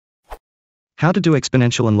How to do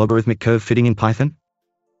exponential and logarithmic curve fitting in Python?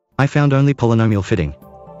 I found only polynomial fitting.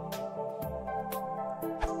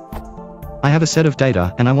 I have a set of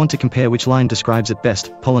data and I want to compare which line describes it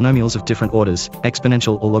best, polynomials of different orders,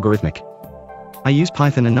 exponential or logarithmic. I use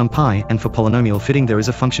Python and numpy, and for polynomial fitting there is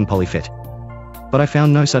a function polyfit. But I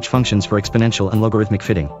found no such functions for exponential and logarithmic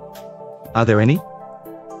fitting. Are there any?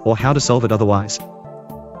 Or how to solve it otherwise?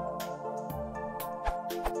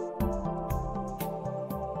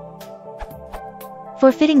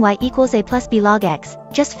 For fitting y equals a plus b log x,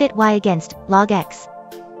 just fit y against log x.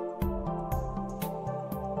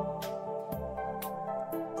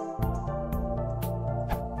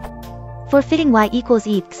 For fitting y equals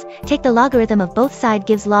x, take the logarithm of both sides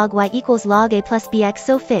gives log y equals log a plus bx,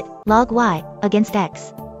 so fit log y against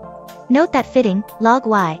x. Note that fitting log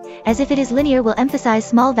y, as if it is linear, will emphasize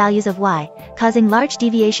small values of y, causing large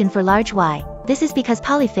deviation for large y. This is because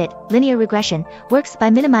polyfit, linear regression, works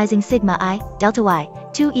by minimizing sigma I, delta y,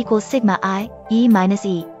 2 equals sigma I, e minus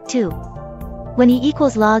e, 2. When e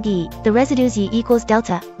equals log e, the residues e equals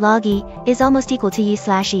delta, log e, is almost equal to e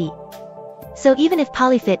slash e. So even if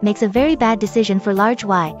polyfit makes a very bad decision for large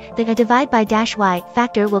y, the a divide by dash y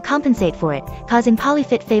factor will compensate for it, causing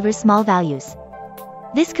polyfit favors small values.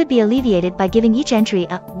 This could be alleviated by giving each entry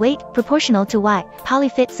a weight proportional to y.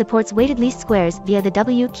 Polyfit supports weighted least squares via the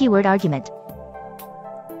w keyword argument.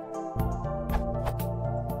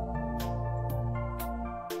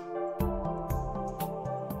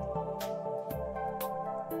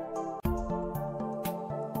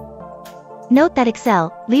 Note that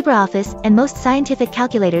Excel, LibreOffice, and most scientific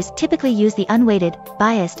calculators typically use the unweighted,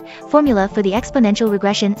 biased, formula for the exponential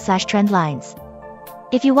regression/trend lines.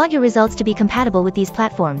 If you want your results to be compatible with these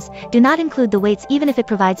platforms, do not include the weights even if it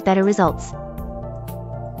provides better results.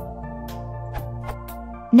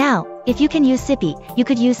 Now, if you can use scipy, you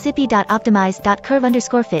could use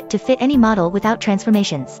scipy.optimize.curve_fit to fit any model without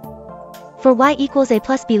transformations. For y equals a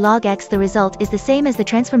plus b log x, the result is the same as the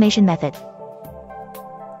transformation method.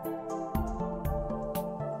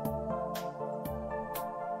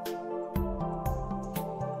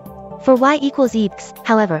 For y equals x,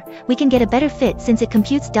 however, we can get a better fit since it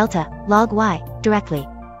computes delta, log y, directly.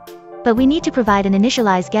 But we need to provide an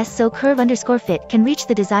initialized guess so curve_fit can reach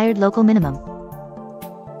the desired local minimum.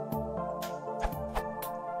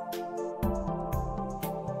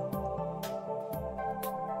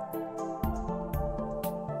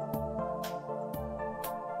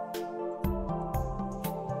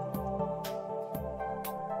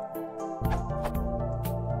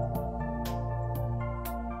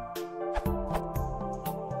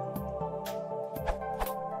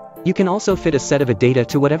 You can also fit a set of a data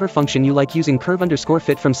to whatever function you like using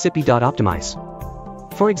curve_fit from scipy.optimize.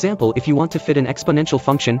 For example, if you want to fit an exponential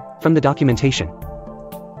function, from the documentation.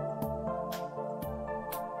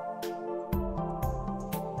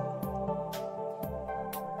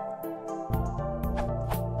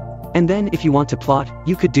 And then if you want to plot,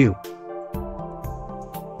 you could do.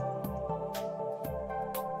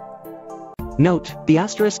 Note, the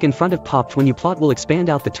asterisk in front of popped when you plot will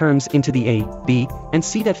expand out the terms into the A, B, and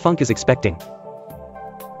C that func is expecting.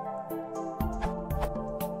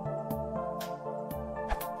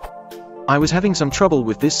 I was having some trouble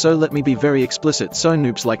with this, so let me be very explicit so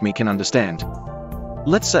noobs like me can understand.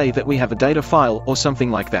 Let's say that we have a data file or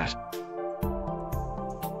something like that.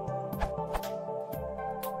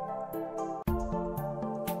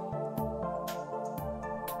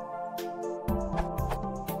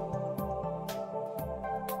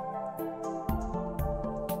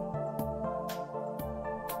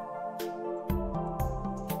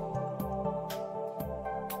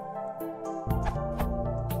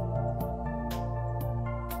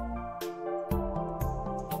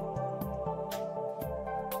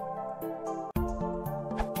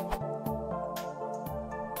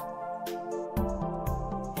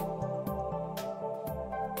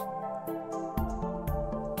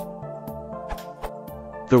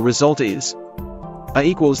 The result is A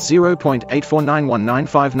equals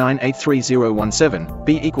 0.849195983017,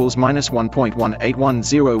 B equals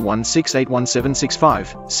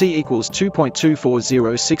 -1.181016817765, C equals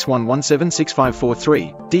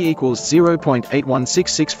 2.240611765543, D equals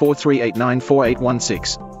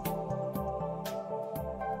 0.816643894816.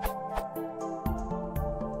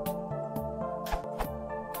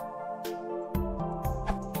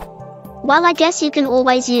 Well, I guess you can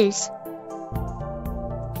always use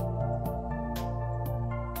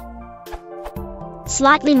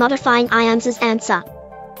slightly modifying Ian's answer.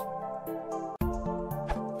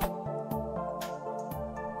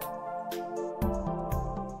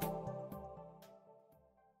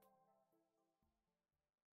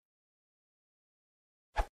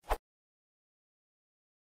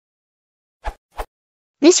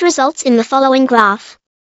 This results in the following graph.